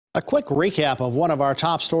A quick recap of one of our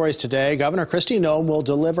top stories today. Governor Noem will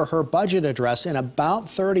deliver her budget address in about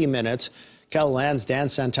 30 minutes. KELOLAND's Dan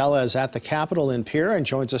Santella is at the Capitol in Pierre and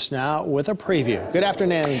joins us now with a preview. Good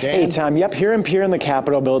afternoon, Dan. Hey, Tom. Yep, here in Pierre in the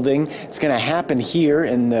Capitol building. It's going to happen here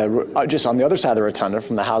in the just on the other side of the rotunda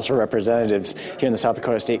from the House of Representatives here in the South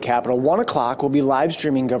Dakota State Capitol. 1 o'clock, we'll be live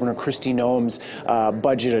streaming Governor Noem's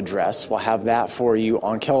budget address. We'll have that for you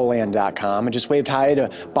on KELOLAND.com. I just waved hi to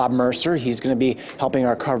Bob Mercer. He's going to be helping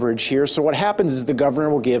our coverage here. So what happens is the governor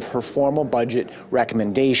will give her formal budget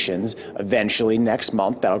recommendations eventually next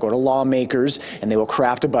month. That'll go to lawmakers, and they will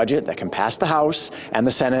craft a budget that can pass the House and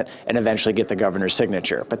the Senate and eventually get the governor's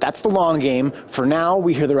signature. But that's the long game. For now,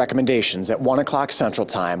 we hear the recommendations at 1 o'clock Central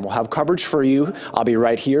Time. We'll have coverage for you. I'll be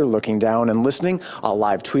right here looking down and listening. I'll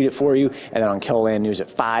live tweet it for you. And then on KELOLAND News at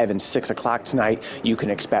 5 and 6 o'clock tonight, you can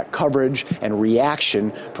expect coverage and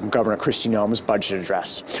reaction from Governor Noem's budget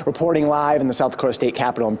address. Reporting live in the South Dakota State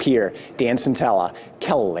Capitol in Pierre, Dan Santella,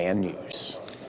 KELOLAND News.